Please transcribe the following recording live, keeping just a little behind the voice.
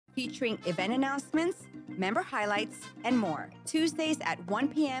featuring event announcements, member highlights, and more. Tuesdays at 1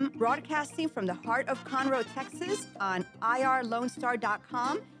 p.m., broadcasting from the heart of Conroe, Texas on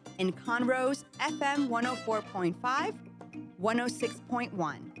irlonestar.com and Conroe's FM 104.5,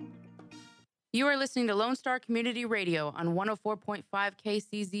 106.1. You are listening to Lone Star Community Radio on 104.5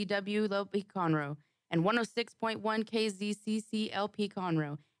 KCZW LP Conroe and 106.1 KZCC LP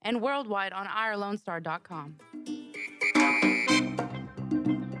Conroe and worldwide on irlonestar.com.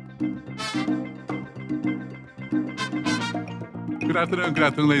 Good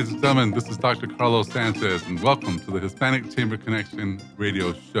afternoon, ladies and gentlemen. This is Dr. Carlos Sanchez, and welcome to the Hispanic Chamber Connection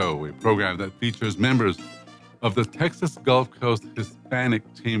radio show, a program that features members of the Texas Gulf Coast Hispanic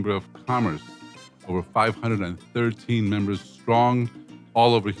Chamber of Commerce. Over 513 members strong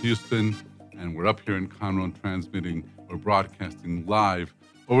all over Houston, and we're up here in Conroe transmitting or broadcasting live,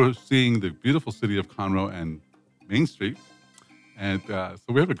 overseeing the beautiful city of Conroe and Main Street. And so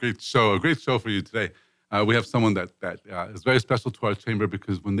we have a great show for you today. We have someone that is very special to our chamber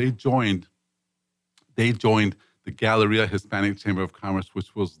because when they joined the Galleria Hispanic Chamber of Commerce,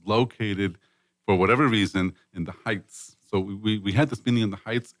 which was located, for whatever reason, in the Heights. So we had this meeting in the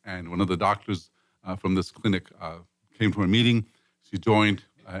Heights, and one of the doctors from this clinic came to our meeting. She joined,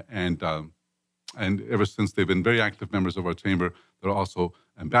 and ever since they've been very active members of our chamber. They're also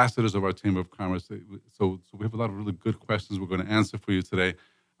ambassadors of our Chamber of Commerce. So we have a lot of really good questions we're going to answer for you today.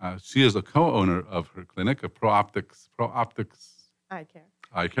 She is a co-owner of her clinic, of ProOptics Eye Care.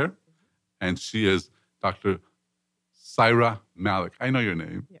 Mm-hmm. And she is Dr. Saira Malik. I know your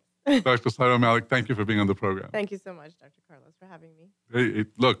name. Yes. Dr. Saira Malik, thank you for being on the program. Thank you so much, Dr. Carlos, for having me.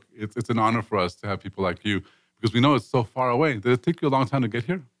 Look, it's an honor for us to have people like you because we know it's so far away. Did it take you a long time to get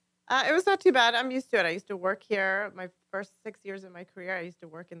here? It was not too bad. I'm used to it. I used to work here. My first 6 years of my career, I used to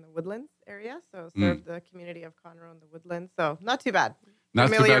work in the Woodlands area, so served the community of Conroe in the Woodlands. So not too bad.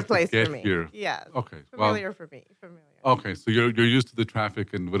 Familiar place for me. Here. Yeah. Okay. Familiar for me. Familiar. Okay, so you're used to the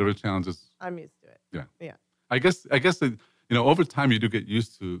traffic and whatever challenges. I'm used to it. Yeah. Yeah. I guess that, over time you do get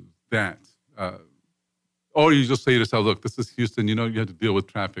used to that. Or you just say to yourself, look, this is Houston. You have to deal with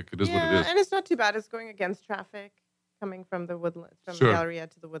traffic. It is what it is. And it's not too bad. It's going against traffic coming from the Woodlands, from the Galleria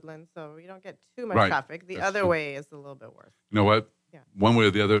to the Woodlands. So you don't get too much traffic. The other way is a little bit worse. You know what? Yeah. One way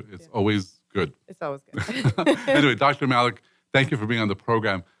or the other, it's always good. It's always good. Anyway, Dr. Malik, thank you for being on the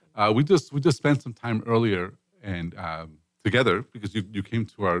program. We just spent some time earlier and together because you came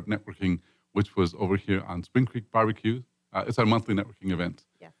to our networking, which was over here on Spring Creek Barbecue. It's our monthly networking event.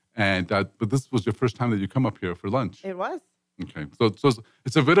 Yes. And but this was your first time that you come up here for lunch. It was. Okay, so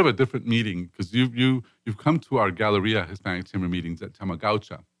it's a bit of a different meeting because you've come to our Galleria Hispanic Chamber meetings at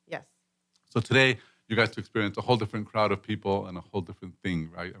Tamagaucha. Yes. So today you got to experience a whole different crowd of people and a whole different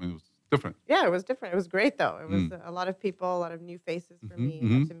thing, right? I mean, it was different. Yeah, it was different. It was great though. It was a lot of people, a lot of new faces for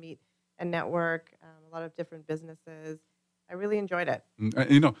me to meet and network, a lot of different businesses. I really enjoyed it.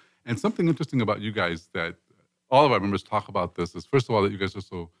 And something interesting about you guys that all of our members talk about this is, first of all, that you guys are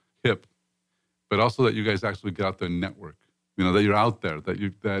so hip, but also that you guys actually get out there and network. That you're out there,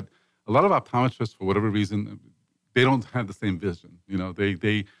 that a lot of optometrists, for whatever reason, they don't have the same vision.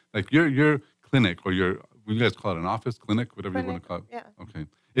 They like your clinic or you guys call it an office, clinic, whatever you want to call it. Yeah. Okay.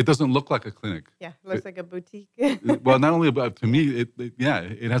 It doesn't look like a clinic. Yeah, it looks like a boutique. Well, not only about, to me,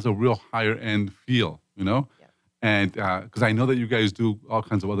 it has a real higher end feel, Yeah. And because I know that you guys do all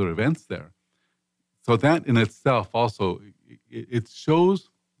kinds of other events there. So that in itself also, it shows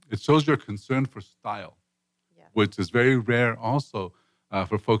your concern for style. Which is very rare also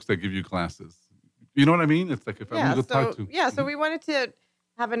for folks that give you glasses. You know what I mean? It's like if I wanted to talk to... So we wanted to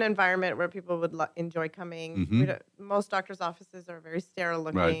have an environment where people would enjoy coming. Most doctors' offices are very sterile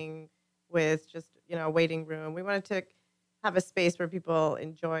looking with just, a waiting room. We wanted to have a space where people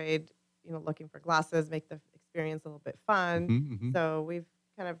enjoyed, looking for glasses, make the experience a little bit fun. So we've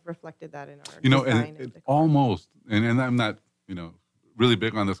kind of reflected that in our design. And almost, and I'm not, really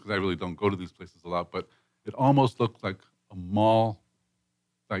big on this because I really don't go to these places a lot, but it almost looked like a mall,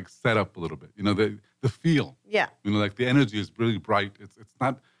 like set up a little bit. The feel. Yeah. Like the energy is really bright. It's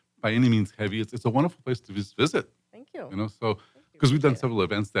not by any means heavy. It's a wonderful place to just visit. Thank you. So because we've done several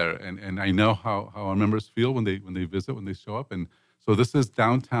events there, and I know how our members feel when they visit, when they show up. And so this is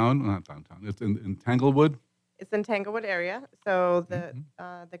downtown, not downtown. It's in Tanglewood. It's in Tanglewood area. So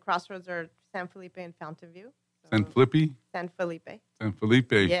the crossroads are San Felipe and Fountain View. San Felipe? San Felipe. San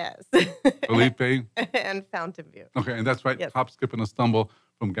Felipe. Yes. Felipe. And Fountain View. Okay, and that's right. Yes. Hop, skip, and a stumble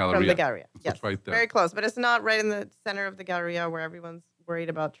from Galleria. From the Galleria. Yes. It's right there. Very close, but it's not right in the center of the Galleria where everyone's worried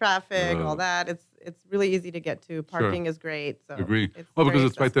about traffic, all that. It's really easy to get to. Parking is great. So agree. Well, because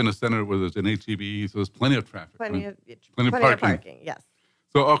it's right there in the center where there's an HEB, so there's plenty of traffic. Plenty of parking. Yes.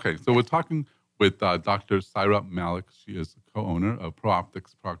 So we're talking with Dr. Saira Malik. She is the co-owner of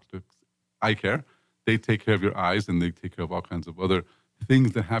ProOptics Eye Care. They take care of your eyes, and they take care of all kinds of other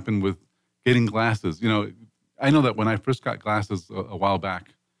things that happen with getting glasses. I know that when I first got glasses a while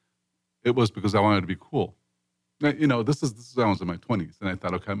back, it was because I wanted to be cool. This is when I was in my 20s, and I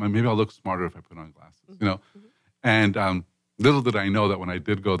thought, okay, maybe I'll look smarter if I put on glasses, And little did I know that when I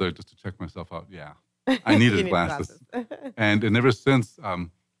did go there just to check myself out, I needed glasses. and ever since,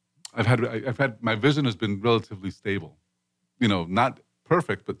 I've had my vision has been relatively stable, not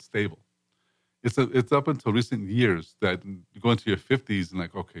perfect, but stable. It's up until recent years that you go into your 50s and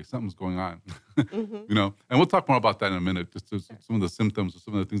like, okay, something's going on, And we'll talk more about that in a minute, just some of the symptoms or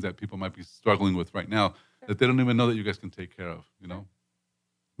some of the things that people might be struggling with right now that they don't even know that you guys can take care of,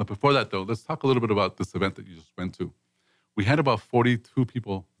 But before that, though, let's talk a little bit about this event that you just went to. We had about 42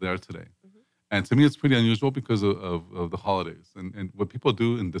 people there today. And to me, it's pretty unusual because of the holidays. And what people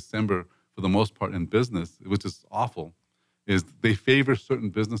do in December, for the most part in business, which is awful, is they favor certain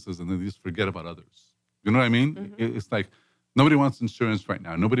businesses and then they just forget about others. You know what I mean? It's like nobody wants insurance right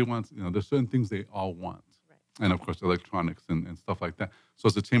now. Nobody wants, there's certain things they all want. Right. And of course, electronics and stuff like that. So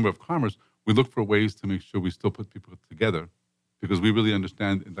as a Chamber of Commerce, we look for ways to make sure we still put people together because we really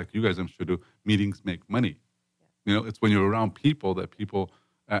understand, like you guys, I'm sure do, meetings make money. Yeah. It's when you're around people that people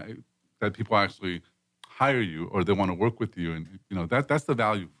actually hire you or they want to work with you. And, that's the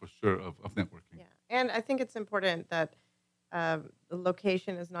value for sure of networking. Yeah. And I think it's important that the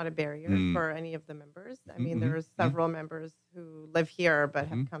location is not a barrier for any of the members. I mean, there are several members who live here but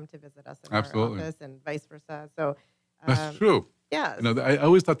have come to visit us in our office and vice versa. So that's true. Yeah. I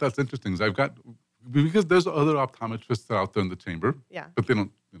always thought that's interesting. Because there's other optometrists out there in the chamber, but they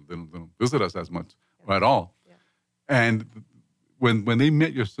don't visit us as much or at all. Yeah. And when they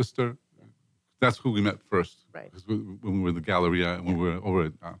met your sister, that's who we met first. Right. When we were in the Galleria and when we were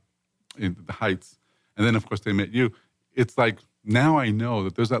over in the Heights. And then, of course, they met you. It's like now I know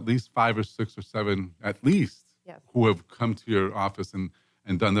that there's at least 5 or 6 or 7 at least who have come to your office and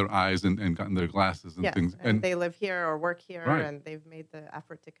done their eyes and gotten their glasses and things. And they live here or work here and they've made the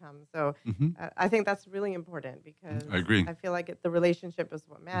effort to come. So I think that's really important because I agree. I feel like the relationship is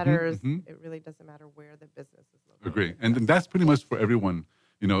what matters. It really doesn't matter where the business is located. Agree. And that's pretty much for everyone.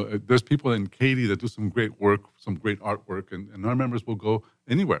 There's people in Katy that do some great work, some great artwork, and our members will go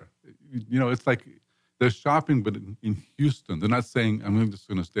anywhere. It's like they're shopping, but in Houston. They're not saying, I'm just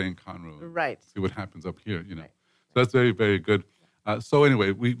going to stay in Conroe. Right. See what happens up here, Right. So that's very, very good. So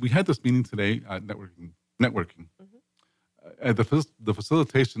anyway, we had this meeting today, networking. The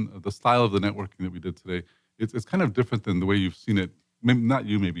facilitation, the style of the networking that we did today, it's kind of different than the way you've seen it. Maybe not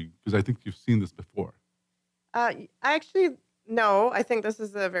you, because I think you've seen this before. No, I think this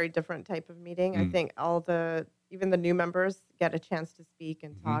is a very different type of meeting. I think even the new members get a chance to speak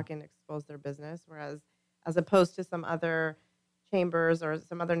and talk and expose their business, whereas as opposed to some other chambers or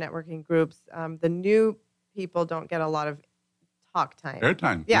some other networking groups, the new people don't get a lot of talk time.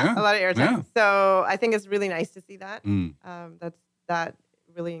 Airtime. Yeah, a lot of airtime. Yeah. So I think it's really nice to see that. That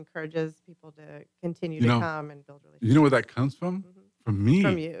really encourages people to continue to come and build relationships. You know where that comes from? From me.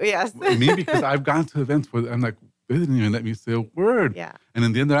 From you, yes. Me, because I've gone to events where I'm like, they didn't even let me say a word. Yeah. And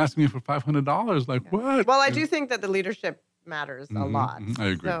in the end, they're asking me for $500. Like, what? Well, I do think that the leadership matters a lot. I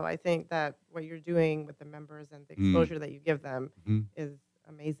agree. So I think that what you're doing with the members and the exposure that you give them is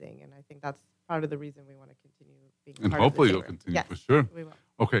amazing. And I think that's part of the reason we want to continue being and part hopefully of the you'll continue for sure. We will.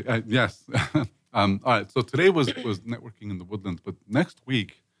 Okay. Yes. All right. So today was networking in the Woodlands, but next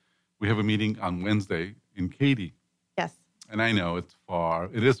week we have a meeting on Wednesday in Katy. Yes. And I know it's far.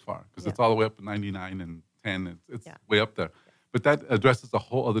 It is far because it's all the way up to 99 and 10. It's way up there. But that addresses a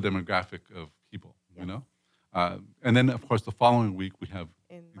whole other demographic of people, And then, of course, the following week we have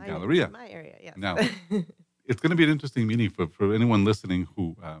in Galleria. In my area, yes. Now, it's going to be an interesting meeting for anyone listening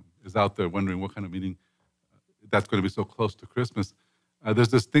who is out there wondering what kind of meeting that's going to be so close to Christmas. There's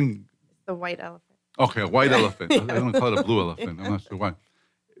this thing. It's the white elephant. Okay, a white elephant. I don't call it a blue elephant. I'm not sure why.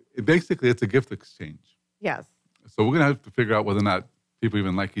 Basically, it's a gift exchange. Yes. So we're going to have to figure out whether or not people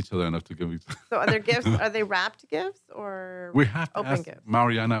even like each other enough to give each other. So are there gifts? Are they wrapped gifts or we have to open ask gifts?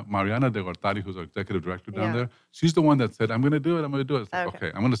 Mariana de Gortari, who's our executive director down there. She's the one that said, I'm going to do it. It's like,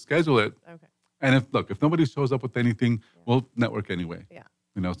 okay, I'm going to schedule it. Okay. And if nobody shows up with anything, we'll network anyway. Yeah.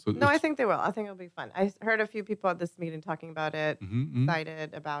 So no, I think they will. I think it'll be fun. I heard a few people at this meeting talking about it,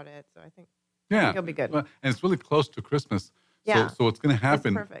 excited about it. So I think it'll be good. Well, and it's really close to Christmas. Yeah. So it's going to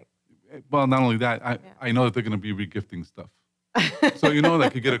happen. It's perfect. Well, not only that, I know that they're going to be regifting stuff. So,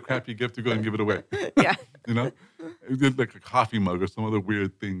 like you get a crappy gift to go and give it away. Yeah. you know, like a coffee mug or some other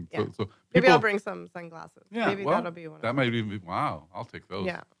weird thing. Yeah. So maybe I'll bring some sunglasses. Yeah, maybe that'll be one. That might even be, wow, I'll take those.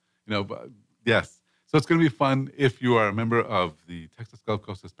 Yeah. You know, but yes. So it's going to be fun if you are a member of the Texas Gulf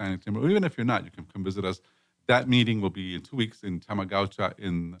Coast Hispanic Chamber, or even if you're not, you can come visit us. That meeting will be in 2 weeks in Tamagaucha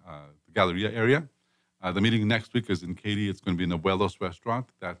in the Galleria area. The meeting next week is in Katy. It's going to be in the Abuelos restaurant.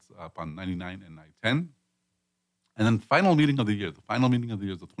 That's up on 99 and I-10. And then the final meeting of the year is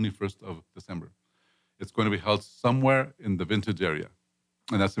the 21st of December. It's going to be held somewhere in the Vintage area.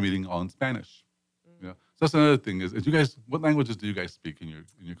 And that's a meeting all in Spanish. You know? So that's another thing is you guys, what languages do you guys speak in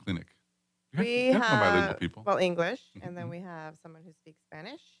your clinic? We have some bilingual people. Well, English, and then we have someone who speaks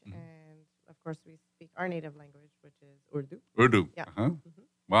Spanish, and of course we speak our native language, which is Urdu. Urdu. Yeah.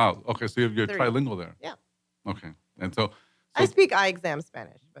 Wow. Okay, so you're trilingual there. Yeah. Okay, and so I speak eye exam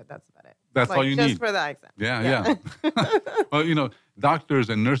Spanish, but that's about it. That's all you need. Just for the eye exam. Yeah. Well, you know, doctors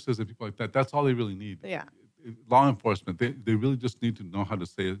and nurses and people like that, that's all they really need. Yeah. Law enforcement, they really just need to know how to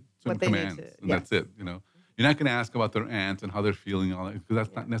say certain commands, and that's it, you know. You're not going to ask about their aunt and how they're feeling, all that, because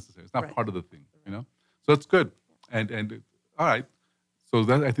that's not necessary. It's not part of the thing, you know. So it's good, and all right. So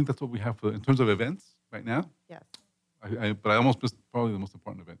I think that's what we have in terms of events right now. Yes. But I almost missed probably the most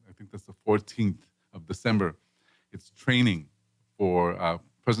important event. I think that's the 14th of December. It's training for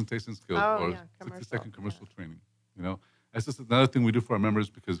presentation skills or 60-second commercial training. You know, that's just another thing we do for our members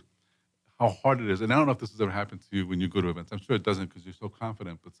because how hard it is. And I don't know if this has ever happened to you when you go to events. I'm sure it doesn't because you're so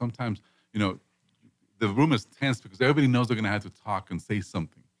confident. But sometimes, you know, the room is tense because everybody knows they're going to have to talk and say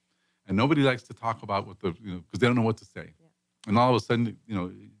something. And nobody likes to talk about what because they don't know what to say. Yeah. And all of a sudden, you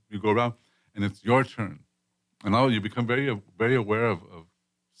know, you go around and it's your turn. And you become very, very aware of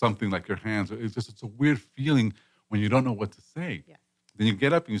something like your hands. It's a weird feeling when you don't know what to say. Yeah. Then you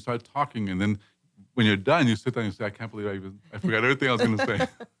get up and you start talking. And then when you're done, you sit down and you say, I can't believe I forgot everything I was going to say.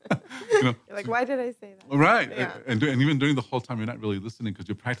 You know? You're like, why did I say that? Right. Yeah. And even during the whole time, you're not really listening because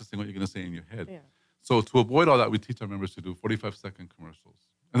you're practicing what you're going to say in your head. Yeah. So to avoid all that, we teach our members to do 45-second commercials.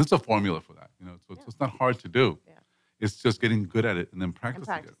 And there's a formula for that. You know, so it's not hard to do. Yeah. It's just getting good at it and then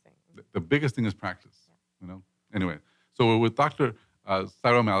practicing it. The biggest thing is practice. Yeah. You know. Anyway, so we're with Dr.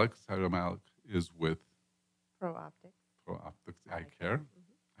 Saira Malik. Saira Malik is with Pro Optics Eye Care.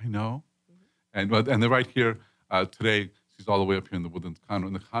 I know. And they're right here today. She's all the way up here in the Woodlands Conroe,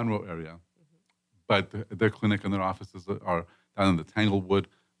 in the Conroe area. But their clinic and their offices are down in the Tanglewood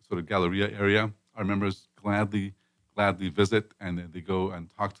sort of Galleria area. Our members gladly visit and they go and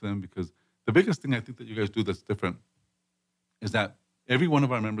talk to them because the biggest thing I think that you guys do that's different is that every one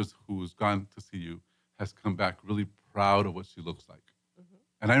of our members who's gone to see you has come back really proud of what she looks like.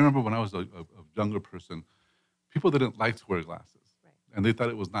 And I remember when I was a younger person, people didn't like to wear glasses. Right. And they thought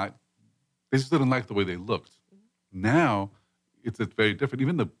it was not, they just didn't like the way they looked. Now, it's very different.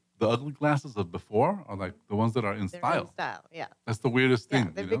 Even the ugly glasses of before are like the ones that are in style. In style, yeah. That's the weirdest thing.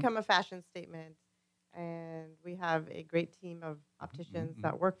 Yeah, they've become a fashion statement. And we have a great team of opticians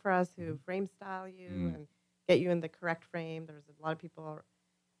that work for us who frame style you and get you in the correct frame. There's a lot of people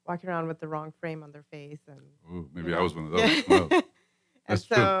walking around with the wrong frame on their face. And ooh, maybe I was one of those. Wow. And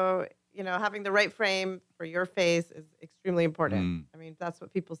so, you know, having the right frame for your face is extremely important. I mean, that's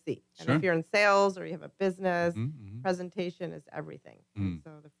what people see. And if you're in sales or you have a business, presentation is everything.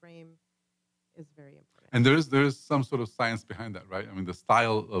 So the frame is very important. And there's some sort of science behind that, right? I mean, the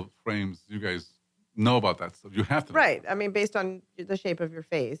style of frames, you guys know about that stuff. You have to know. Right. I mean, based on the shape of your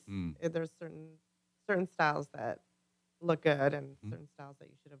face, there's certain styles that look good and certain styles that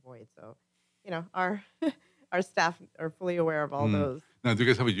you should avoid. So, you know, our staff are fully aware of all those. Now, do you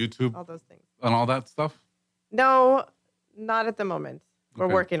guys have a YouTube? All those things. On all that stuff? No, not at the moment. We're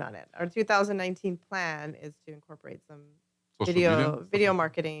working on it. Our 2019 plan is to incorporate some video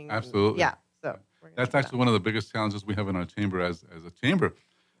marketing. Absolutely. Yeah. So that's actually one of the biggest challenges we have in our chamber as a chamber.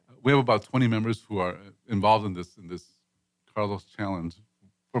 We have about 20 members who are involved in this Carlos Challenge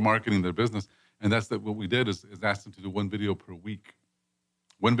for marketing their business. And that's what we did is ask them to do one video per week.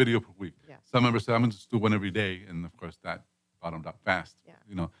 One video per week. Yeah. Some members said, I'm going to just do one every day. And of course, that bottomed out fast. Yeah.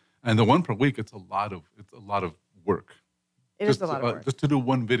 You know, and the one per week, it's a lot of work. It is a lot of work. Just to do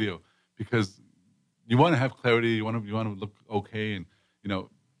one video because you want to have clarity. You want to look okay. And, you know,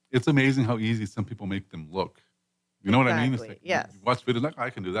 it's amazing how easy some people make them look. You know what I mean? It's like, yes. You watch videos like,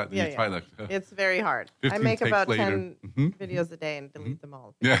 I can do that. And you try that. It's very hard. I make about 10 videos a day and delete them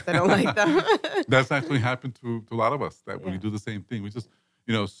all because I don't like them. That's actually happened to a lot of us that we do the same thing. We just,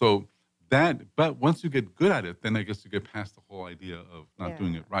 you know, so that, but once you get good at it, then I guess you get past the whole idea of not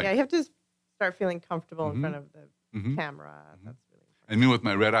doing it right. Yeah, you have to start feeling comfortable in front of the camera. That's really important. And me with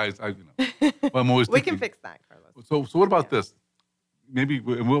my red eyes, well, I'm always we can fix that, Carlos. So what about this? maybe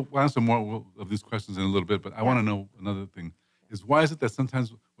we'll answer more of these questions in a little bit, but I want to know another thing. Is why is it that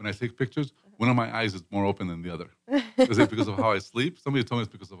sometimes when I take pictures, one of my eyes is more open than the other? Is it because of how I sleep? Somebody told me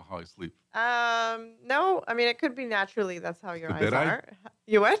it's because of how I sleep. No. I mean, it could be naturally. That's how your eyes eye? are.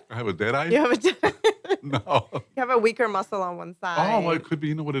 You what? I have a dead eye? You have a dead eye? No. You have a weaker muscle on one side. Oh, well, it could be.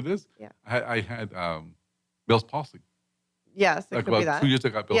 You know what it is? Yeah. I had Bell's palsy. Yes, it Like could be about that. 2 years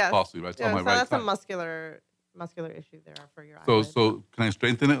ago, I got Bell's palsy, right? Yeah, on my so right that's side. a muscular issue there for your eyes. So can I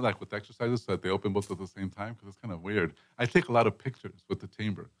strengthen it like with exercises so that they open both at the same time? Because it's kind of weird. I take a lot of pictures with the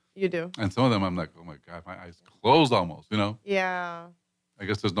chamber. You do? And some of them I'm like, oh my God, my eyes closed almost, you know? Yeah. I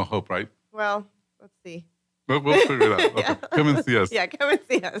guess there's no hope, right? Well, let's see. We'll figure it out. Okay. Come and see us. Yeah, come and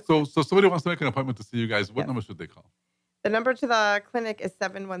see us. So somebody wants to make an appointment to see you guys. What number should they call? The number to the clinic is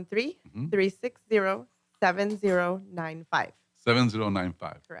 713-360-7095.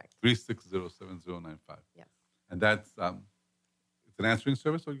 7095. Correct. 360-7095. Yes. And that's it's an answering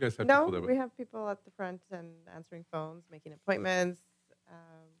service, or you guys have people there? No, we have people at the front and answering phones, making appointments.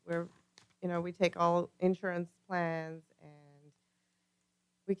 We take all insurance plans, and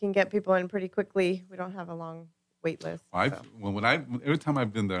we can get people in pretty quickly. We don't have a long wait list. Every time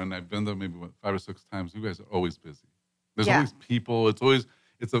I've been there, and I've been there maybe 5 or 6 times, you guys are always busy. There's Yeah. always people. It's a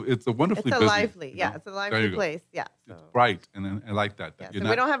wonderfully It's a busy. lively, it's a lively place. Yeah. So, It's bright, and I like that. yeah, so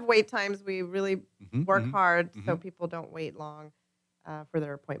we don't have wait times. We really work hard so mhm. people don't wait long for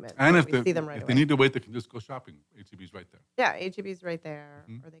their appointment. And So if we see them right if away. they need to wait, they can just go shopping. HEB's right there. Yeah, HEB's right there,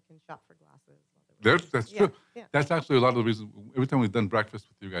 or they can shop for glasses. That's true. Yeah. That's actually a lot of the reasons. Every time we've done breakfast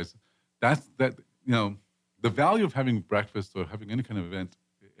with you guys, the value of having breakfast or having any kind of event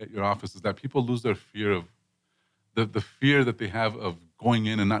at your office is that people lose their fear of the fear that they have of going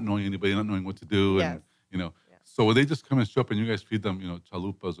in and not knowing anybody, not knowing what to do, and So when they just come and show up and you guys feed them,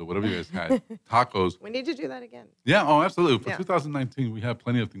 chalupas or whatever you guys had, tacos. We need to do that again. Yeah, oh, absolutely. For 2019, we have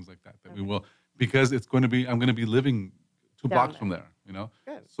plenty of things like that we will, because I'm going to be living 2 blocks from there,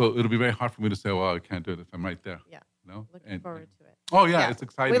 Good. So it'll be very hard for me to say, well, I can't do it if I'm right there. Yeah. Looking forward to it. Oh, yeah, it's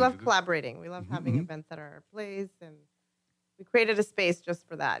exciting. We love collaborating. We love having events at our place, and we created a space just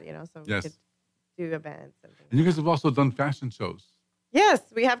for that, so we could do events. And you guys have also done fashion shows. Yes,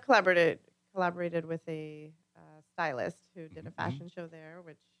 we have collaborated with a stylist who did a fashion show there,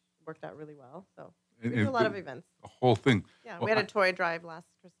 which worked out really well. So we do a lot of events. A whole thing. Yeah, we had a toy drive last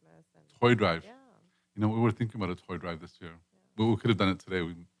Christmas. Toy drive. Yeah. We were thinking about a toy drive this year. But we could have done it today.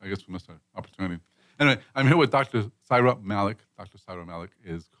 I guess we missed our opportunity. Anyway, I'm here with Dr. Saira Malik. Dr. Saira Malik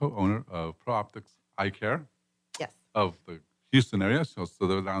is co-owner of ProOptics Eye Care. Yes. Of the Houston area. So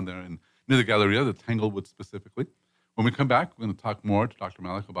they're down there near the Galleria, the Tanglewood specifically. When we come back, we're going to talk more to Dr.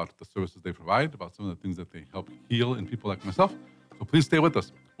 Malik about the services they provide, about some of the things that they help heal in people like myself. So please stay with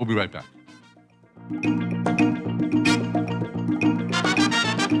us. We'll be right back.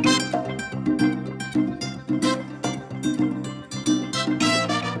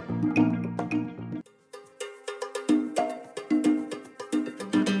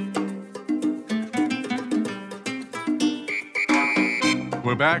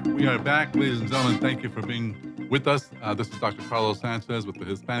 We're back. We are back, ladies and gentlemen. Thank you for being with us. This is Dr. Carlos Sanchez with the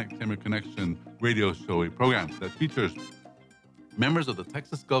Hispanic Chamber Connection radio show, a program that features members of the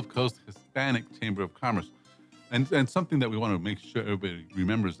Texas Gulf Coast Hispanic Chamber of Commerce. And something that we want to make sure everybody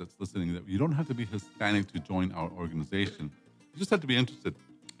remembers that's listening, that you don't have to be Hispanic to join our organization. You just have to be interested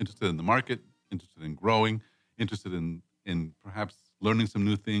in the market, interested in growing, interested in perhaps learning some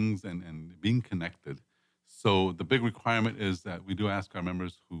new things and being connected. So the big requirement is that we do ask our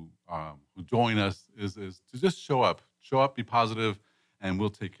members who join us is to just show up, be positive, and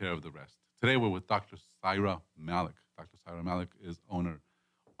we'll take care of the rest. Today we're with Dr. Saira Malik. Dr. Saira Malik is owner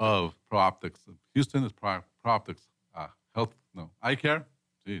of ProOptics. Houston is ProOptics Eye Care.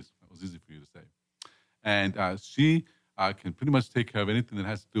 Jeez, that was easy for you to say. And she can pretty much take care of anything that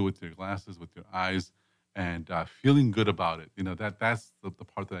has to do with your glasses, with your eyes, and feeling good about it. That's the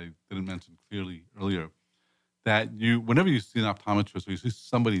part that I didn't mention clearly earlier. That whenever you see an optometrist or you see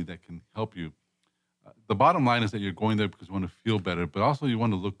somebody that can help you, the bottom line is that you're going there because you want to feel better, but also you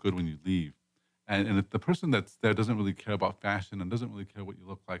want to look good when you leave. And if the person that's there doesn't really care about fashion and doesn't really care what you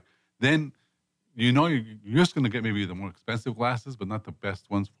look like, then you're just going to get maybe the more expensive glasses, but not the best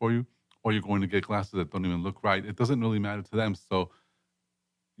ones for you, or you're going to get glasses that don't even look right. It doesn't really matter to them. So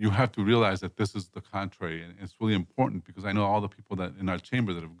you have to realize that this is the contrary, and it's really important because I know all the people that in our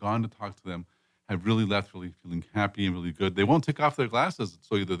chamber that have gone to talk to them have really left really feeling happy and really good. They won't take off their glasses,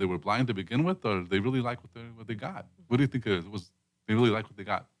 so either they were blind to begin with, or they really like what they got. What do you think it was? They really like what they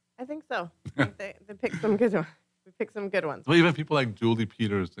got. I think so. They picked some good ones. We picked some good ones. Well, even people like Julie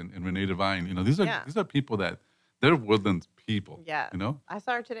Peters and Renee Devine, these are people that they're Woodlands people. Yeah. You know? I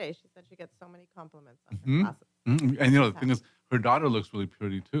saw her today. She said she gets so many compliments on her Mm-hmm. glasses. Mm-hmm. And, you know, the thing is, her daughter looks really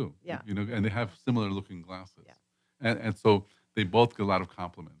pretty, too. Yeah. You know, and they have similar-looking glasses. Yeah. And so they both get a lot of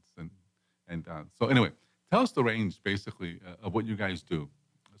compliments. So anyway, tell us the range, basically, of what you guys do.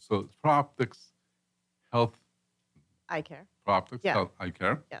 So it's ProOptics Health. Eye care. ProOptics Yeah. Health Eye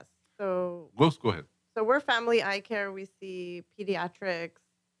Care. Yes. So Go ahead. So we're family eye care. We see pediatrics.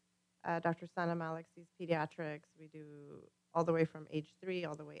 Dr. Sana Malik sees pediatrics. We do all the way from age 3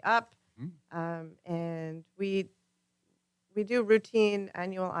 all the way up. Mm-hmm. And we do routine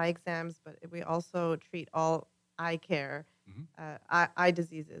annual eye exams, but we also treat all eye care, eye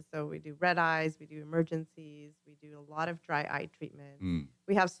diseases. So we do red eyes, we do emergencies, we do a lot of dry eye treatment.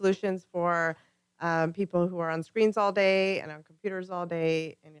 We have solutions for people who are on screens all day and on computers all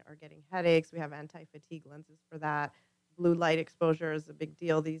day and are getting headaches. We have anti-fatigue lenses for that. Blue light exposure is a big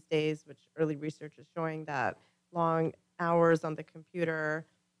deal these days, which early research is showing that long hours on the computer,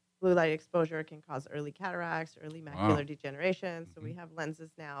 blue light exposure can cause early cataracts, early macular degeneration. So we have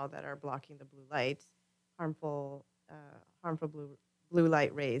lenses now that are blocking the blue light, harmful blue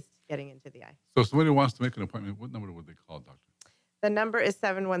light rays getting into the eye. So if somebody wants to make an appointment, what number would they call, doctor? The number is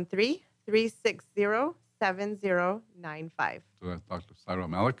 713-360-7095. So that's Dr. Saira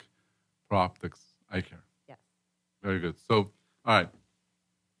Malik, ProOptics Eye Care. Yes. Very good. So, all right.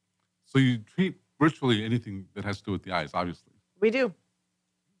 So you treat virtually anything that has to do with the eyes, obviously. We do.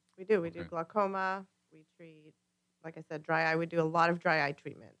 We do glaucoma. We treat, like I said, dry eye. We do a lot of dry eye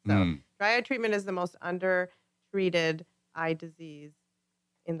treatment. So dry eye treatment is the most undertreated eye disease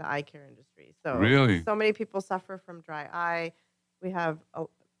in the eye care industry. So really, so many people suffer from dry eye. We have,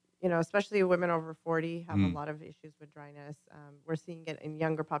 especially women over 40 have a lot of issues with dryness. We're seeing it in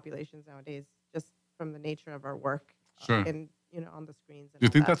younger populations nowadays, just from the nature of our work. Sure. And on the screens. Do you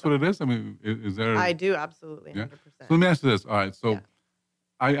think that's what it is? I mean, is there? I do, absolutely, 100%. Yeah? So let me ask you this. All right, so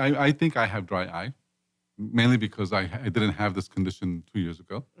I think I have dry eye, mainly because I didn't have this condition 2 years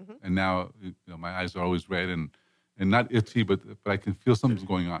ago, and now my eyes are always red and not itchy, but I can feel something's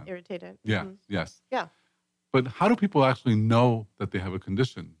going on. Irritated. Yeah. Yes. Yeah. But how do people actually know that they have a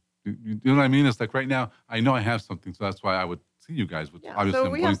condition? You know what I mean? It's like right now, I know I have something, so that's why I would see you guys. Which obviously so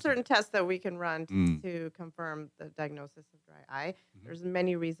we have certain tests that we can run to confirm the diagnosis of dry eye. There's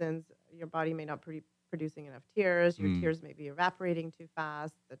many reasons. Your body may not be producing enough tears. Your tears may be evaporating too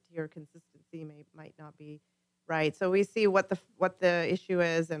fast. The tear consistency might not be right. So we see what the issue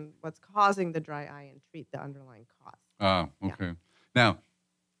is and what's causing the dry eye and treat the underlying cause. Okay. Yeah. Now,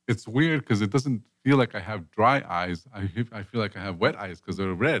 it's weird because it doesn't feel like I have dry eyes. I feel like I have wet eyes because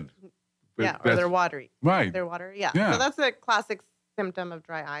they're red. But or they're watery. Right. They're watery, yeah. So that's a classic symptom of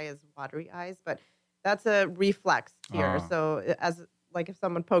dry eye is watery eyes, but that's a reflex tear. So like if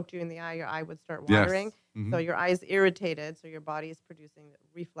someone poked you in the eye, your eye would start watering. Yes. So your eye is irritated, so your body is producing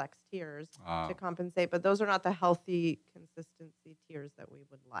reflex tears to compensate. But those are not the healthy consistency tears that we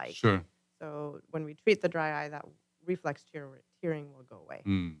would like. Sure. So when we treat the dry eye, that reflex tearing will go away.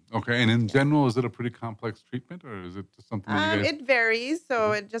 Okay. And in general, is it a pretty complex treatment, or is it just something that you guys... It varies.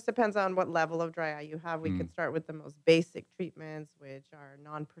 So it just depends on what level of dry eye you have. We could start with the most basic treatments, which are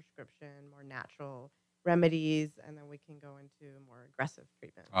non-prescription, more natural remedies, and then we can go into more aggressive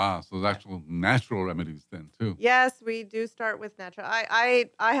treatments. So the actual natural remedies then, too. Yes, we do start with natural.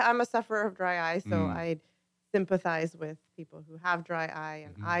 I'm a sufferer of dry eye, so I sympathize with people who have dry eye,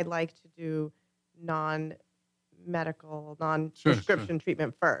 and I like to do non-medical, non-prescription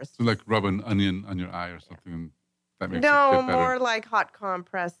treatment first. So like rub an onion on your eye or something, and that makes it get better. More like hot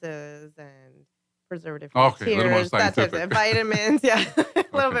compresses and preservative tears, a little more scientific. Vitamins, a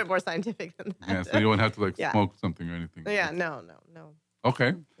little bit more scientific than that. Yeah, so you don't have to smoke something or anything. Yeah, no.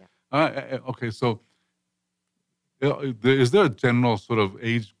 Okay. Yeah. Okay, so is there a general sort of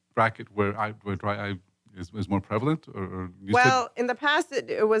age bracket where dry eye is more prevalent? Or in the past,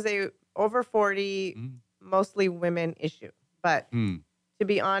 it was a over 40, mostly women issue. But to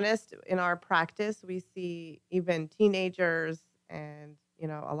be honest, in our practice, we see even teenagers and,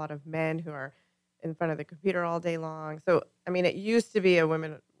 a lot of men who are in front of the computer all day long. So, I mean, it used to be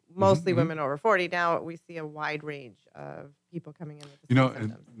mostly women over 40. Now we see a wide range of people coming in with the same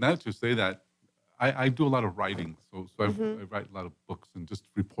symptoms. And now that you say that, I do a lot of writing. So I write a lot of books and just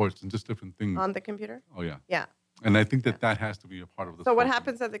reports and just different things. On the computer? Oh, yeah. Yeah. And I think that has to be a part of the So what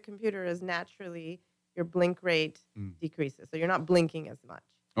happens at the computer is naturally your blink rate decreases. So you're not blinking as much.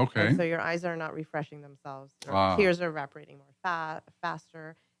 Okay. And so your eyes are not refreshing themselves. Your tears are evaporating more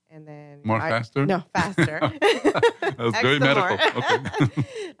faster. And then faster? No, faster. That was very medical. Okay.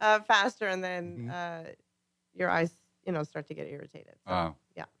 Faster, and then your eyes, start to get irritated. So,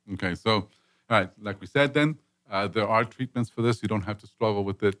 yeah. Okay. So, all right. Like we said, then There are treatments for this. You don't have to struggle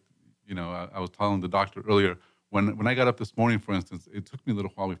with it. You know, I was telling the doctor earlier, when I got up this morning, for instance, it took me a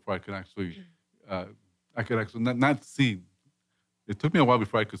little while before I could actually not see. It took me a while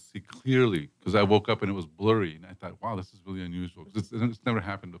before I could see clearly because I woke up and it was blurry. And I thought, wow, this is really unusual. It's never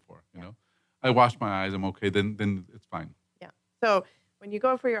happened before, you know. I washed my eyes. I'm okay. Then it's fine. Yeah. So when you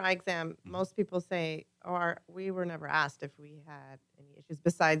go for your eye exam, most people say, we were never asked if we had any issues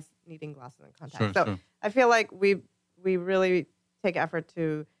besides needing glasses and contacts. Sure. I feel like we really take effort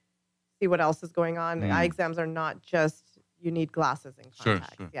to see what else is going on. Eye exams are not just you need glasses and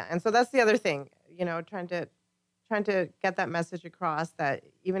contacts. Sure. Yeah. And so that's the other thing, you know, trying to get that message across that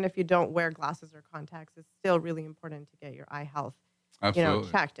even if you don't wear glasses or contacts, it's still really important to get your eye health,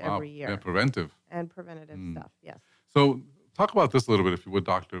 checked every year. Yeah, preventative stuff. Yes. So talk about this a little bit, if you would,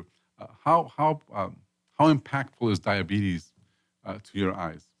 doctor. How impactful is diabetes to your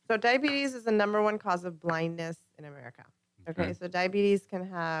eyes? So diabetes is the number one cause of blindness in America. Okay. So diabetes can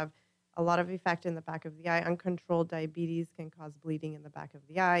have a lot of effect in the back of the eye. Uncontrolled diabetes can cause bleeding in the back of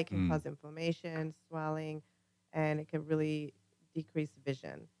the eye, can cause inflammation, swelling, and it can really decrease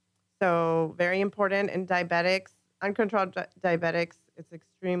vision. So very important in diabetics, uncontrolled diabetics, it's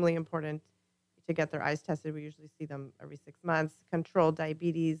extremely important to get their eyes tested. We usually see them every 6 months. Controlled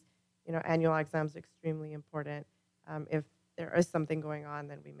diabetes, you know, annual exams are extremely important. If there is something going on,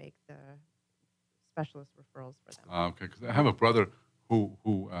 then we make the specialist referrals for them. Okay, because I have a brother who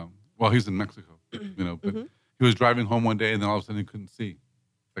he's in Mexico, you know, but he was driving home one day and then all of a sudden he couldn't see.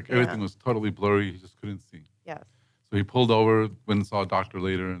 Like everything was totally blurry. He just couldn't see. Yes. So he pulled over, went and saw a doctor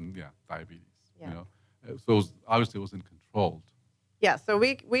later, and diabetes. Yeah. You know, so obviously it wasn't controlled. Yeah. So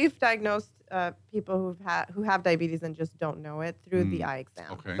we've diagnosed people who have diabetes and just don't know it through the eye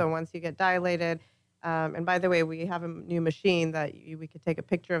exam. Okay. So once you get dilated, and by the way, we have a new machine that we could take a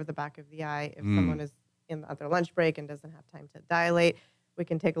picture of the back of the eye if someone is at their lunch break and doesn't have time to dilate. We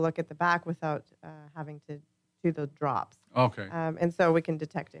can take a look at the back without having to do the drops. Okay. And so we can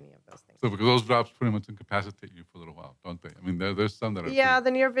detect any of those things. So because those drops pretty much incapacitate you for a little while, don't they? I mean, there's some that are... Yeah, the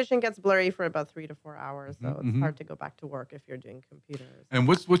near vision gets blurry for about 3 to 4 hours, so it's hard to go back to work if you're doing computers. And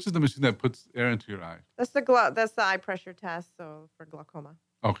which is the machine that puts air into your eye? That's the eye pressure test, so for glaucoma.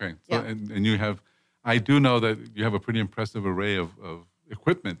 Okay. So, and you have... I do know that you have a pretty impressive array of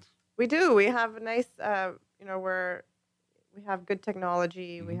equipment. We do. We have a nice, we have good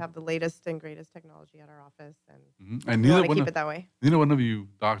technology. We have the latest and greatest technology at our office, and we want to keep it that way. Neither one of you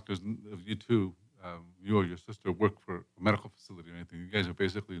doctors, of you two, you or your sister, work for a medical facility or anything. You guys are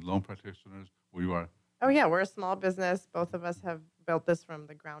basically lone practitioners where you are. Oh, yeah. We're a small business. Both of us have built this from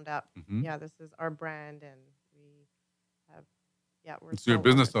the ground up. Yeah, this is our brand, and we have, we're so you're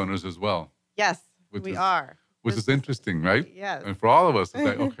business owners as well. Yes, we are. Which is interesting, right? Yes. And for all of us, it's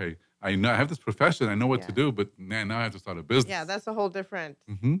like, okay, I know I have this profession, I know what to do, but man, now I have to start a business. Yeah, that's a whole different,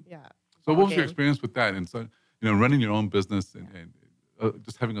 So what was your experience with that? And so, running your own business and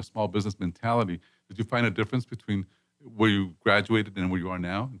just having a small business mentality, did you find a difference between where you graduated and where you are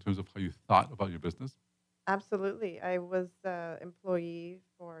now in terms of how you thought about your business? Absolutely. I was an employee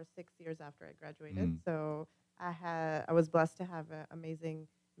for 6 years after I graduated. So I was blessed to have an amazing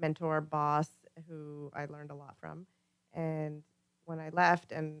mentor, boss, who I learned a lot from. And when I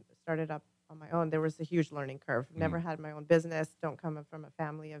left and started up on my own, there was a huge learning curve. Never had my own business, don't come from a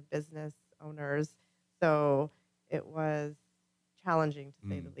family of business owners. So it was challenging, to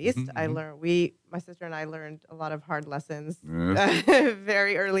say the least. I learned, my sister and I learned a lot of hard lessons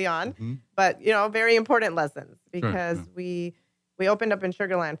very early on, but, very important lessons because we opened up in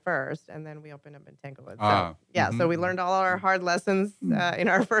Sugar Land first, and then we opened up in Tanglewood. So, so we learned all our hard lessons in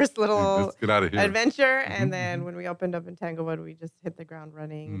our first little adventure. And then when we opened up in Tanglewood, we just hit the ground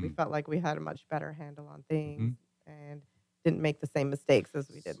running. We felt like we had a much better handle on things and didn't make the same mistakes as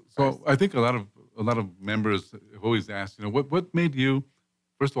we did first. I think a lot of members have always asked, what made you,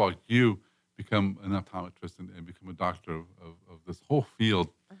 first of all, you become an optometrist and become a doctor of this whole field.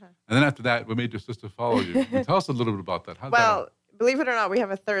 And then after that, what made your sister follow you? Tell us a little bit about that. Believe it or not, we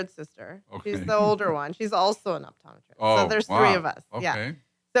have a third sister. Okay. She's the older one. She's also an optometrist. So there's 3 of us. Okay. Yeah.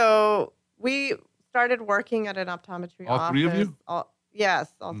 So we started working at an optometry office. All 3 of you?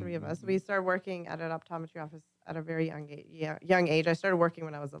 Yes, all 3 of us. We started working at an optometry office at a very young age. I started working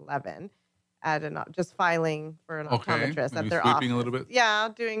when I was 11 at just filing for an optometrist at their office. A little bit? Yeah,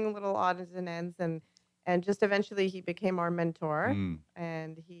 doing little odds and ends. And just eventually he became our mentor,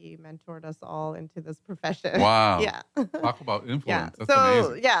 and he mentored us all into this profession. Wow. Yeah. Talk about influence. That's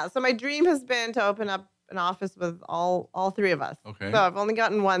amazing. So my dream has been to open up an office with all 3 of us. Okay. So I've only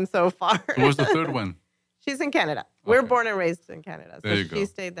gotten one so far. So where's the third one? She's in Canada. We're born and raised in Canada. So there you go. She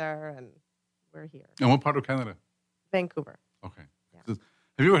stayed there, and we're here. And what part of Canada? Vancouver. Okay. Yeah.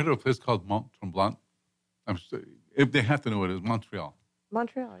 Have you ever heard of a place called Mont Tremblant? I'm sure, if they have to know what it is, Montreal.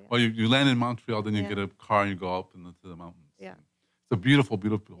 Montreal, yeah. Well, you land in Montreal, then you get a car and you go up into the mountains. Yeah. It's a beautiful,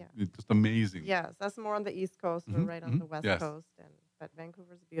 beautiful, it's just amazing. Yes, that's more on the East Coast. We're right on the West Coast. But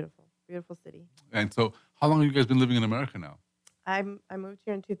Vancouver's beautiful, beautiful city. And so how long have you guys been living in America now? I moved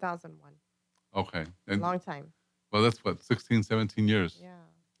here in 2001. Okay. And, long time. Well, that's what, 16, 17 years? Yeah.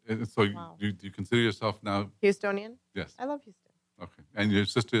 And so do you consider yourself now? Houstonian? Yes. I love Houston. Okay. And your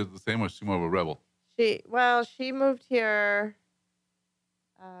sister is the same, or is she more of a rebel? She moved here,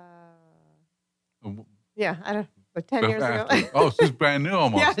 I don't like 10 years ago. Oh, she's brand new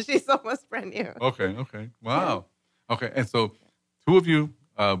almost. Yeah, she's almost brand new. Okay. Wow. Okay. And so two of you,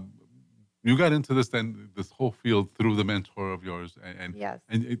 you got into this whole field through the mentor of yours. And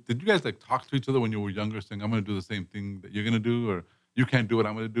did you guys like talk to each other when you were younger, saying, I'm going to do the same thing that you're going to do, or you can't do what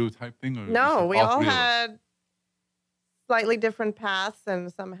I'm going to do type thing? Or no, we all had slightly different paths,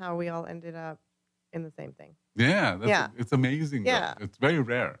 and somehow we all ended up in the same thing. Yeah. It's amazing. Yeah. Though. It's very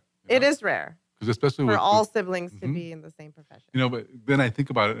rare. It is rare. Because especially for all siblings to be in the same profession. But then I think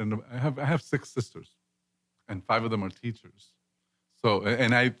about it, and I have 6 sisters, and 5 of them are teachers. So,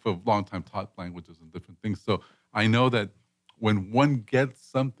 and I for a long time taught languages and different things. So I know that when one gets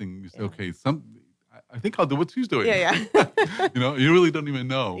something, you say, okay, I think I'll do what she's doing. Yeah. You really don't even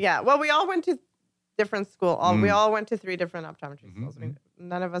know. Yeah. Well, we all went to different school. We all went to 3 different optometry schools. I mean,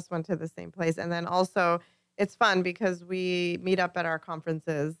 none of us went to the same place. And then also, it's fun because we meet up at our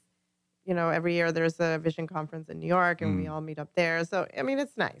conferences. Every year there's a vision conference in New York, and we all meet up there. So, I mean,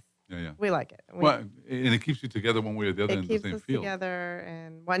 it's nice. Yeah. We like it. And it keeps you together one way or the other in the same field. It keeps us together,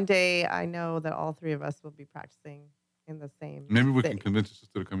 and one day I know that all 3 of us will be practicing in the same Maybe we city. can convince your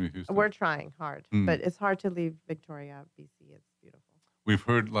sister to come to Houston. We're trying hard, but it's hard to leave Victoria, BC. It's beautiful. We've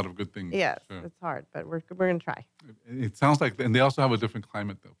heard a lot of good things. Yes, it's hard, but we're going to try. It sounds like, and they also have a different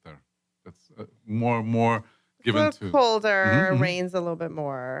climate up there. That's more given to. It's colder, rains a little bit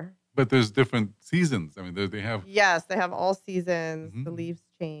more. But there's different seasons. I mean, they have... Yes, they have all seasons. The leaves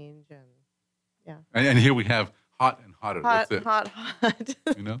change, and And here we have hot and hotter. Hot, that's it. hot.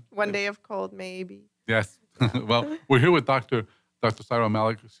 One day of cold, maybe. Yes. Well, we're here with Dr. Saira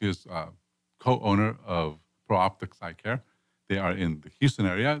Malik. She is co-owner of Pro Optics Eye Care. They are in the Houston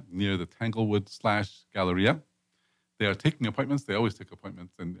area near the Tanglewood/Galleria. They are taking appointments. They always take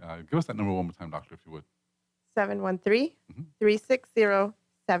appointments. And give us that number one more time, doctor, if you would.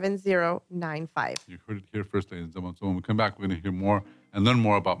 713-360-7095. You heard it here first, ladies and gentlemen. So when we come back, we're going to hear more and learn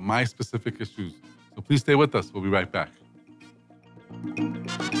more about my specific issues. So please stay with us. We'll be right back.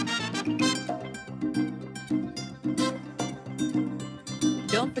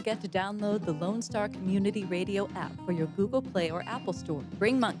 Don't forget to download the Lone Star Community Radio app for your Google Play or Apple Store.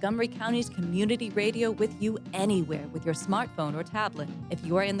 Bring Montgomery County's community radio with you anywhere with your smartphone or tablet. If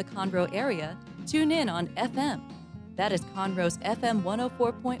you are in the Conroe area, tune in on FM. That is Conroe's FM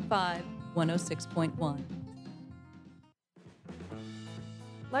 104.5, 106.1.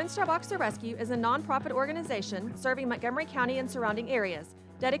 Lone Star Boxer Rescue is a nonprofit organization serving Montgomery County and surrounding areas,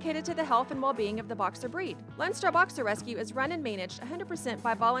 dedicated to the health and well-being of the boxer breed. Lone Star Boxer Rescue is run and managed 100%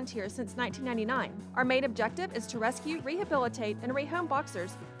 by volunteers since 1999. Our main objective is to rescue, rehabilitate, and rehome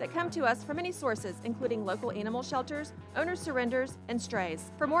boxers that come to us from many sources, including local animal shelters, owner surrenders, and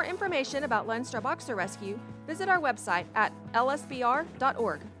strays. For more information about Lone Star Boxer Rescue, visit our website at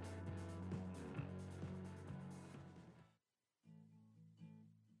lsbr.org.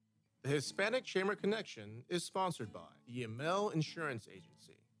 The Hispanic Chamber Connection is sponsored by the Yamel Insurance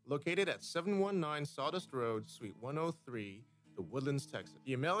Agency, located at 719 Sawdust Road, Suite 103, The Woodlands, Texas.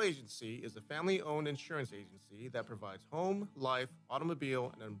 The Yamel Agency is a family-owned insurance agency that provides home, life,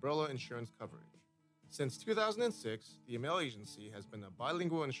 automobile, and umbrella insurance coverage. Since 2006, the Yamel Agency has been a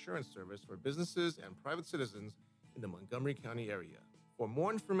bilingual insurance service for businesses and private citizens in the Montgomery County area. For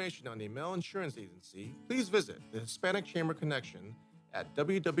more information on the Yamel Insurance Agency, please visit the Hispanic Chamber Connection at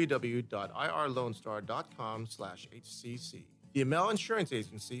www.irlonestar.com/HCC. The Yamel Insurance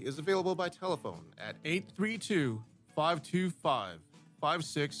Agency is available by telephone at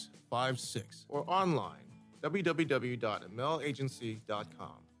 832-525-5656 or online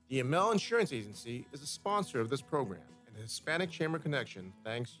www.yamelagency.com. The Yamel Insurance Agency is a sponsor of this program, and the Hispanic Chamber Connection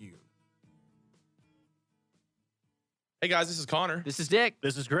thanks you. Hey guys, this is Connor. This is Dick.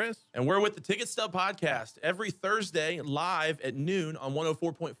 This is Chris. And we're with the Ticket Stub Podcast every Thursday live at noon on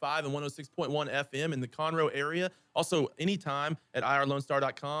 104.5 and 106.1 FM in the Conroe area. Also, anytime at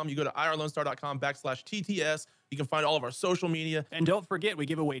irlonestar.com. You go to irlonestar.com/TTS. You can find all of our social media. And don't forget, we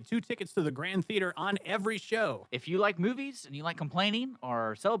give away 2 tickets to the Grand Theater on every show. If you like movies and you like complaining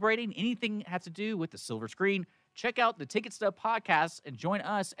or celebrating anything that has to do with the silver screen, check out the Ticket Stub Podcast and join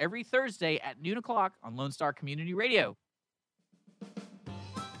us every Thursday at noon o'clock on Lone Star Community Radio.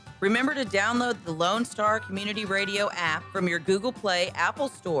 Remember to download the Lone Star Community Radio app from your Google Play Apple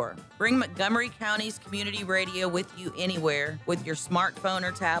Store. Bring Montgomery County's community radio with you anywhere with your smartphone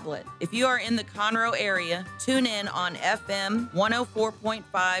or tablet. If you are in the Conroe area, tune in on FM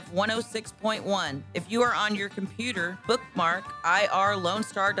 104.5, 106.1. If you are on your computer, bookmark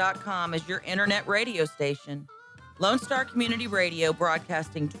irlonestar.com as your internet radio station. Lone Star Community Radio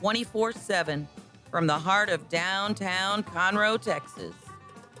broadcasting 24/7 from the heart of downtown Conroe, Texas.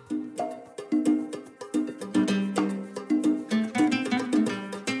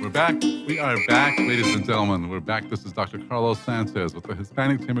 We're back. We are back, ladies and gentlemen. We're back. This is Dr. Carlos Sanchez with the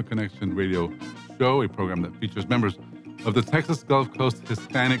Hispanic Chamber Connection radio show, a program that features members of the Texas Gulf Coast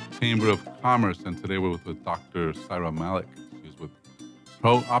Hispanic Chamber of Commerce. And today we're with Dr. Syra Malik. She's with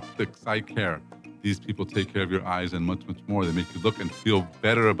Pro Optics Eye Care. These people take care of your eyes and much, much more. They make you look and feel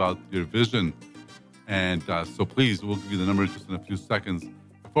better about your vision. And so please, we'll give you the number just in a few seconds.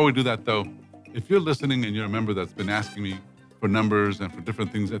 Before we do that, though, if you're listening and you're a member that's been asking me for numbers and for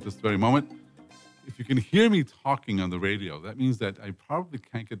different things at this very moment, if you can hear me talking on the radio, that means that I probably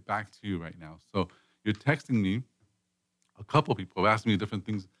can't get back to you right now. So you're texting me. A couple of people have asked me different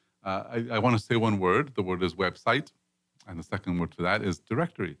things. I want to say one word. The word is website. And the second word to that is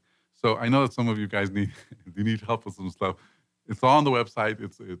directory. So I know that some of you guys need help with some stuff. It's all on the website.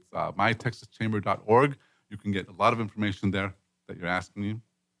 It's mytexaschamber.org. You can get a lot of information there that you're asking me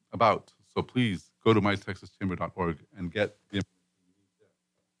about. So please go to mytexaschamber.org and get the information you need there.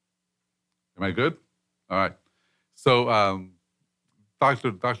 Am I good? All right. So,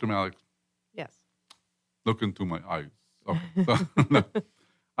 Dr. Malik. Yes. Look into my eyes. Okay. So, no.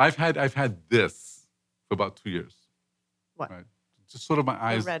 I've had this for about 2 years. What? Right. Just sort of my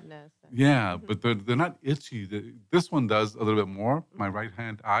eyes. The redness. Yeah, but they're not itchy. This one does a little bit more, my right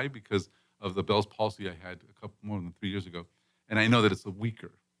hand eye, because of the Bell's palsy I had a couple more than 3 years ago. And I know that it's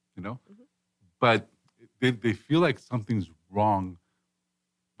weaker, you know? Mm-hmm. But they feel like something's wrong.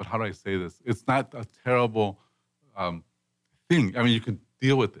 But how do I say this? It's not a terrible thing. I mean, you can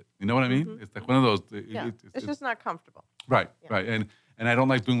deal with it. You know what I mean? Mm-hmm. It's like one of those. It's just not comfortable. Right, yeah. Right. And I don't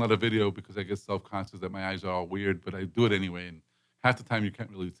like doing a lot of video because I get self-conscious that my eyes are all weird, but I do it anyway. And half the time you can't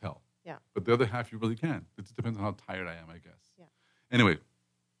really tell. Yeah. But the other half you really can. It just depends on how tired I am, I guess. Yeah. Anyway,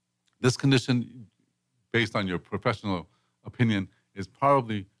 this condition, based on your professional opinion, is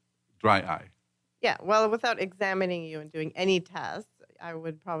probably dry eye. Yeah. Well, without examining you and doing any tests, I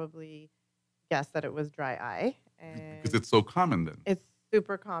would probably guess that it was dry eye. Because it's so common then. It's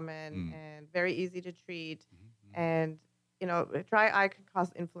super common and very easy to treat. Mm-hmm. And, you know, dry eye can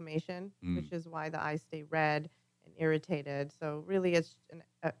cause inflammation, which is why the eyes stay red and irritated. So really it's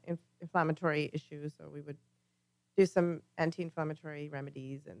an inflammatory issue. So we would do some anti-inflammatory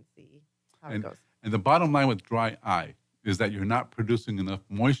remedies and see how it goes. And the bottom line with dry eye is that you're not producing enough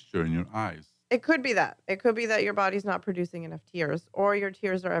moisture in your eyes. It could be that. It could be that your body's not producing enough tears or your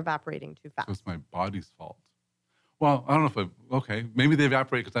tears are evaporating too fast. So it's my body's fault. Well, I don't know if maybe they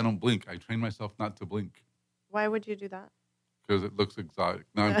evaporate because I don't blink. I train myself not to blink. Why would you do that? Because it looks exotic.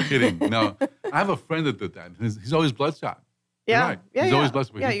 No, I'm kidding. No, I have a friend that did that. He's always bloodshot. Yeah, right. He's always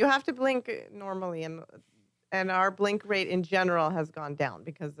bloodshot. Yeah, you have to blink normally, and our blink rate in general has gone down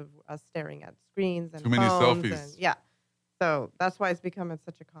because of us staring at screens and too many phones selfies. And, so that's why it's become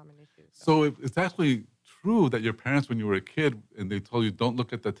such a common issue. So it's actually true that your parents, when you were a kid, and they told you don't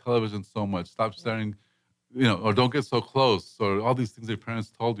look at the television so much, stop staring, or don't get so close, or all these things your parents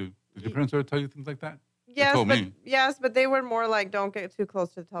told you. Did your parents ever tell you things like that? Yes, but they were more like, don't get too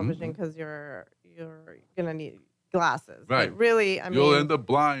close to the television because you're gonna need glasses. Right. But really, you'll end up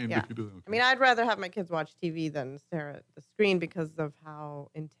blind if you do that. Okay. I mean, I'd rather have my kids watch TV than stare at the screen because of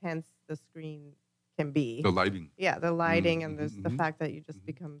how intense the screen can be. The lighting. Yeah, the lighting and the fact that you just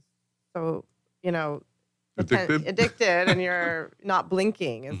become so, addicted and you're not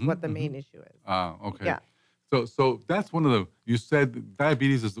blinking is what the main issue is. Okay. Yeah. So that's one of you said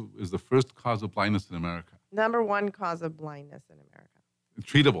diabetes is the first cause of blindness in America. Number one cause of blindness in America.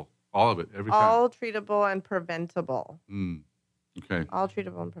 Treatable, all of it, every time. All treatable and preventable. Okay. All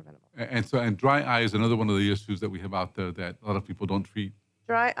treatable and preventable. And dry eye is another one of the issues that we have out there that a lot of people don't treat.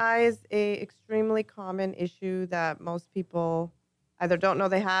 Dry eye is a extremely common issue that most people either don't know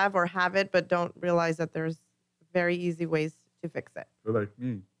they have or have it, but don't realize that there's very easy ways to fix it. They're like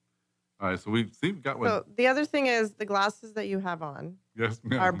me. All right, so we've got one. So the other thing is the glasses that you have on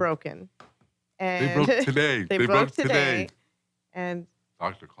are broken. And they broke today. they broke today. And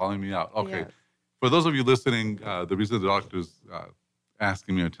doctor calling me out. Okay. Yes. For those of you listening, the reason the doctor's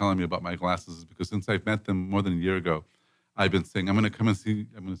asking me or telling me about my glasses is because since I've met them more than a year ago, I've been saying, I'm going to come and see,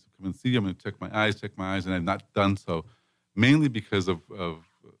 I'm going to check my eyes, and I've not done so, mainly because of I'm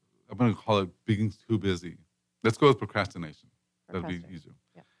going to call it being too busy. Let's go with procrastination. That'll be easier.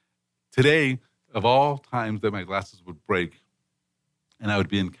 Yeah. Today, of all times that my glasses would break and I would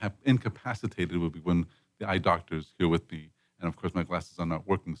be incapacitated would be when the eye doctor's here with me. And of course, my glasses are not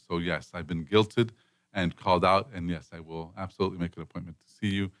working. So yes, I've been guilted and called out. And yes, I will absolutely make an appointment to see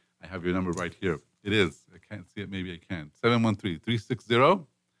you. I have your number right here. It is. I can't see it. Maybe I can.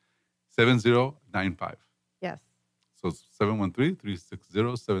 713-360-7095. Yes. So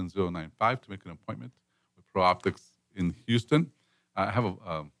 713-360-7095 to make an appointment with Pro Optics in Houston. I have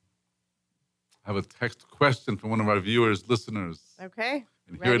a text question from one of our viewers, listeners. Okay.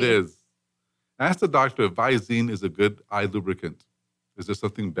 And here it is. Ask the doctor if Visine is a good eye lubricant. Is there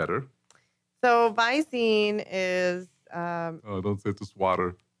something better? So Visine is... don't say it's just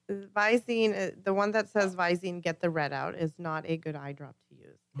water. Visine, the one that says Visine, get the red out, is not a good eye drop to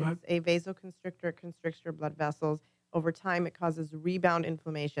use. What? It's a vasoconstrictor. It constricts your blood vessels. Over time, it causes rebound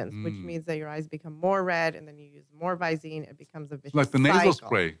inflammations, which means that your eyes become more red, and then you use more Visine. It becomes a vicious Like the nasal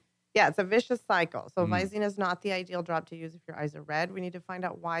spray. Yeah, it's a vicious cycle. So Visine is not the ideal drop to use if your eyes are red. We need to find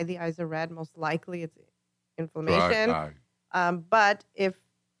out why the eyes are red. Most likely, it's inflammation. Dry eye. But if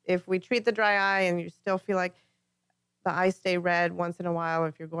we treat the dry eye and you still feel like the eyes stay red once in a while,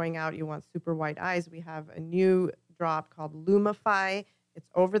 if you're going out, you want super white eyes, we have a new drop called Lumify. It's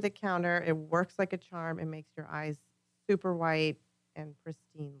over the counter. It works like a charm. It makes your eyes super white and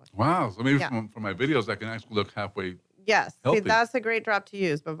pristine looking. Wow. So maybe from my videos, I can actually look halfway. Yes. Healthy. See, that's a great drop to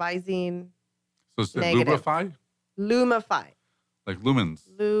use, but Visine, So it's negative. Lumify? Lumify. Like lumens.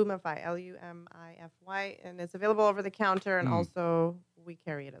 Lumify, Lumify. And it's available over the counter, and also we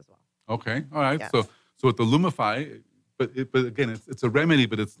carry it as well. Okay. All right. Yes. So with the Lumify, but again, it's a remedy,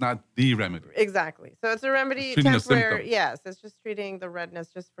 but it's not the remedy. Exactly. So it's a remedy, It's treating a temporary. symptom. Yes, it's just treating the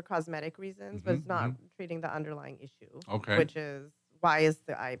redness just for cosmetic reasons, but it's not treating the underlying issue. Okay. Which is, why is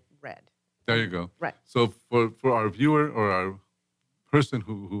the eye red? There you go. Right. So for our viewer or our person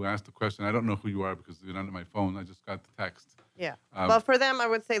who asked the question, I don't know who you are because you're not on my phone. I just got the text. Yeah. Well, for them, I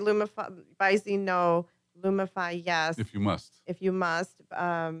would say Lumify, Visine, no. Lumify, yes. If you must. If you must.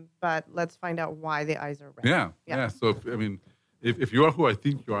 But let's find out why the eyes are red. Yeah. So, if you are who I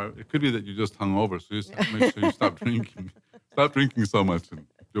think you are, it could be that you just hung over. So make sure you stop drinking. Stop drinking so much and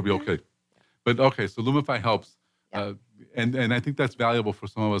you'll be okay. But okay, so Lumify helps. Yeah. And I think that's valuable for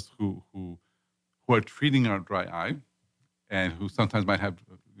some of us who are treating our dry eye and who sometimes might have,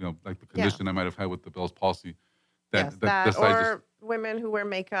 like the condition I might have had with the Bell's palsy. Or women who wear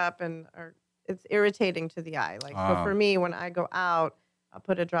makeup and it's irritating to the eye. Like, so for me, when I go out, I'll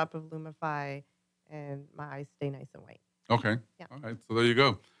put a drop of Lumify and my eyes stay nice and white. Okay. Yeah. All right. So there you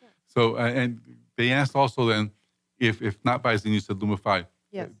go. Yeah. So, and they asked also then, if not Visine, you said Lumify.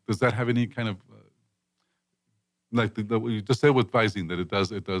 Yes. Does that have any kind of, like you just said with Visine, that it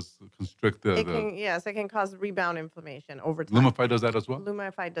does constrict the... Yes, it can cause rebound inflammation over time. Lumify does that as well?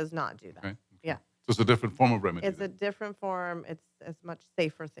 Lumify does not do that. Okay. Yeah. So it's a different form of remedy. It's a different form. It's a much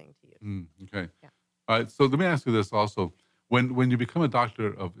safer thing to use. Okay. Yeah. All right. So let me ask you this also. When you become a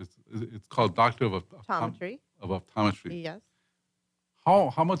doctor of, it's called doctor of Optometry. Of optometry. Yes.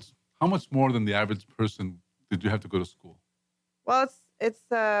 How much more than the average person did you have to go to school? Well,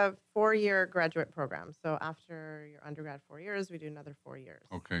 it's a 4-year graduate program. So after your undergrad 4 years, we do another 4 years.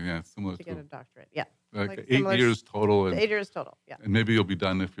 Okay. Yeah. Similar to get a doctorate. Yeah. Like 8 years total. 8 years total. Yeah. And maybe you'll be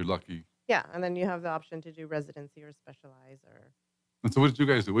done if you're lucky. Yeah, and then you have the option to do residency or specialize. And so what did you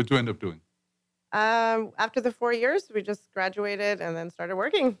guys do? What did you end up doing? After the 4 years, we just graduated and then started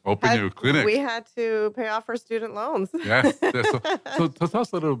working. Open your clinic. We had to pay off our student loans. Yes. So tell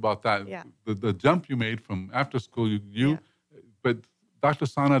us a little about that. Yeah. The jump you made from after school, but Dr.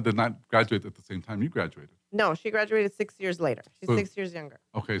 Sana did not graduate at the same time you graduated. No, she graduated 6 years later. She's 6 years younger.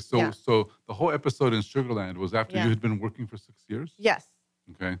 Okay, so the whole episode in Sugarland was after you had been working for 6 years? Yes.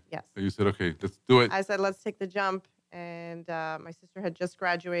 Okay. Yes. So you said, okay, let's do it. I said, let's take the jump. And my sister had just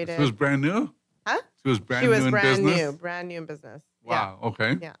graduated. She was brand new? Huh? She was brand new in business? Brand new in business. Wow,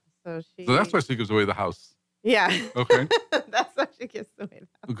 okay. Yeah. So that's why she gives away the house. Yeah. Okay. That's why she gives away the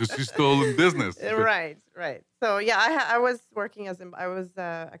house. because she's still in business. Right. So yeah, I was working I was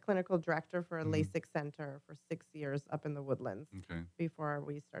a clinical director for a LASIK center for 6 years up in the Woodlands. Okay. Before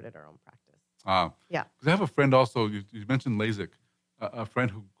we started our own practice. Yeah. Because I have a friend also. You mentioned LASIK, a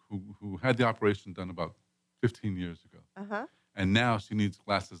friend who had the operation done about 15 years ago, and now she needs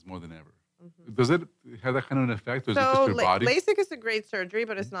glasses more than ever. Mm-hmm. Does it have that kind of an effect, or is it just your body? LASIK is a great surgery,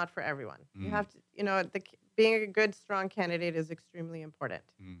 but it's not for everyone. You have to, being a good, strong candidate is extremely important.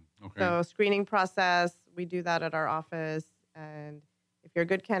 Okay. So screening process, we do that at our office, and if you're a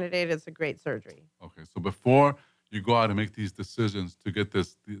good candidate, it's a great surgery. Okay. So before you go out and make these decisions to get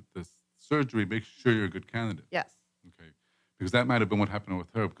this surgery, make sure you're a good candidate. Yes. Okay. Because that might have been what happened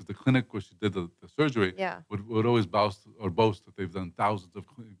with her. Because the clinic where she did the surgery would always boast that they've done thousands of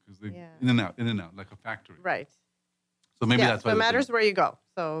clinics. In and out, like a factory. Right. So maybe that's why. So it matters where you go.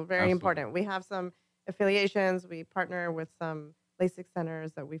 So very Absolutely. important. We have some affiliations. We partner with some LASIK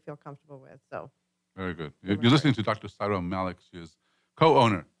centers that we feel comfortable with. So. Very good. You're listening to Dr. Saira Malik. She is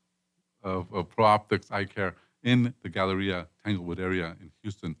co-owner of ProOptics Eye Care in the Galleria Tanglewood area in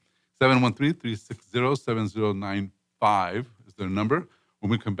Houston. 713-360-7095 is their number.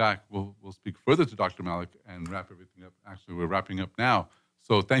 When we come back, we'll speak further to Dr. Malik and wrap everything up. Actually, we're wrapping up now.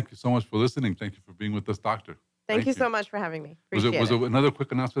 So thank you so much for listening. Thank you for being with us, Doctor. Thank you so much for having me. Was there another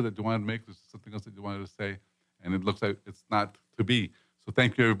quick announcement that you wanted to make? Was there something else that you wanted to say? And it looks like it's not to be. So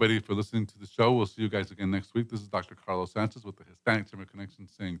thank you, everybody, for listening to the show. We'll see you guys again next week. This is Dr. Carlos Sanchez with the Hispanic Chamber Connection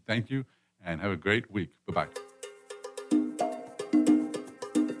saying thank you and have a great week. Bye-bye.